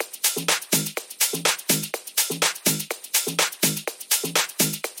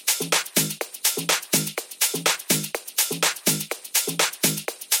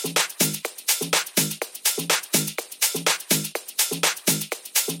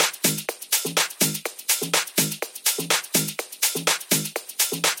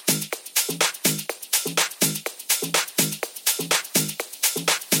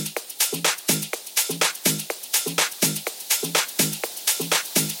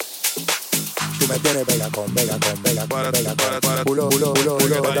me tiene Bellacon, Bellacon, Bellacon, Bellacon. Culo, culo, culo,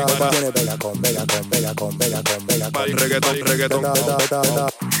 culo, me tiene Bellacon, Bellacon, Bellacon, Bellacon, Bellacon. Reggaetón, reggaetón.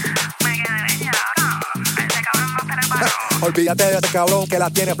 Olvídate de ese cabrón que la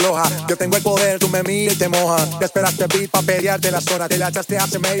tiene floja. Yo tengo el poder, tú me miras y te mojas. Te esperaste beat pa' pelearte la zona. Te la echaste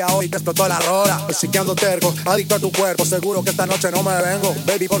hace media hora y te explotó la rola. Y si que ando terco, adicto a tu cuerpo. Seguro que esta noche no me vengo,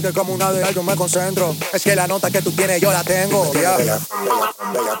 baby, porque como una de algo me concentro. Es que la nota que tú tienes yo la tengo. Yeah. Olvídate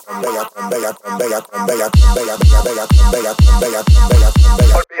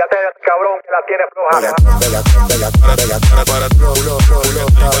de ese cabrón que la tiene floja.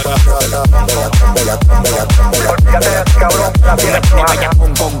 Olvídate de ese cabrón que la tiene floja.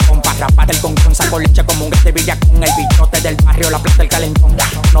 Con pa' rapar el concón, saco leche como un de Villacón. El bichote del barrio, la plata del calentón.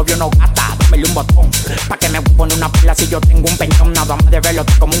 Novio no gata, dámele un botón. Pa' que me pone una pila si yo tengo un peñón. Nada más de verlo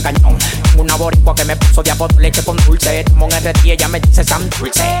como un cañón. Tengo una boricua que me puso de apodo leche con dulce. Tomo un RT y ella me dice Sam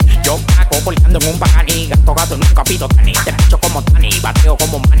Dulce. Yo cago volcando en un bacani. Gasto gato nunca pido Tani. Te picho como Tani, bateo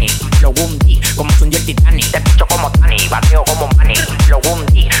como Manny. Lo Wundi, como se hundió el Titanic. Te picho como Tani, bateo como Manny. Lo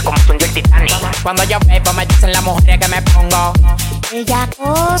Wundi, como se hundió el Titanic. Cuando yo bebo me dicen las mujeres que me pongo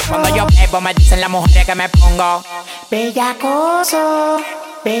bellacoso. Cuando yo bebo me dicen las mujeres que me pongo bellacoso,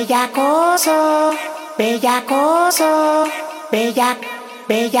 bellacoso, bellacoso, bellacoso.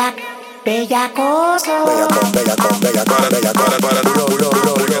 Bellacoso. Bellacon, Bellacon, Bellacon,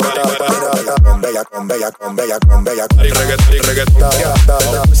 Bellacon, Bellacon, Bellacon, Bellacon.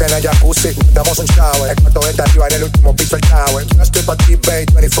 En el jacuzzi, damos un shower. El cuarto está arriba en el último piso el tower. Yo estoy pa' ti, babe,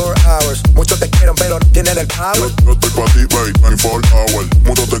 24 hours. Muchos te quieren pero no tienen el power. Yo estoy pa' ti, babe, 24 hours.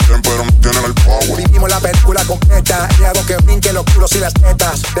 Muchos te quieren pero no tienen el power. Vivimos la película completa y hago que brinque los culos y las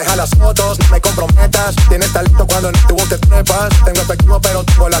tetas. Deja las fotos, no me comprometas. Tienes talento cuando en el tubo te trepas. Tengo efectivo pero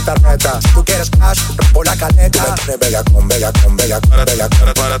tengo la tarjeta. Si tú quieres cash, por la caleta. Bellacon, Bellacon, Bellacon,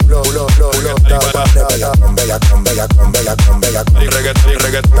 Bellacon. Culo, culo, culo, culo. Bellacon, Bellacon, Bellacon, Bellacon, Bellacon. Reggaetón,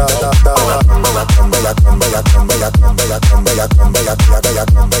 reggaetón. Bellacon, Bellacon, Bellacon, Bellacon, Bellacon, Bellacon,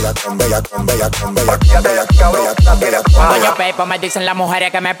 Bellacon, Bellacon, Bellacon, Bellacon, Bellacon. Cuando yo bebo me dicen las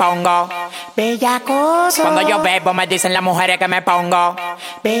mujeres que me pongo bellacoso. Cuando yo bebo me dicen las mujeres que me pongo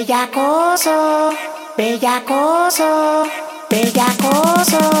bellacoso, bellacoso,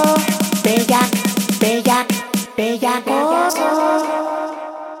 bellacoso, bellacoso.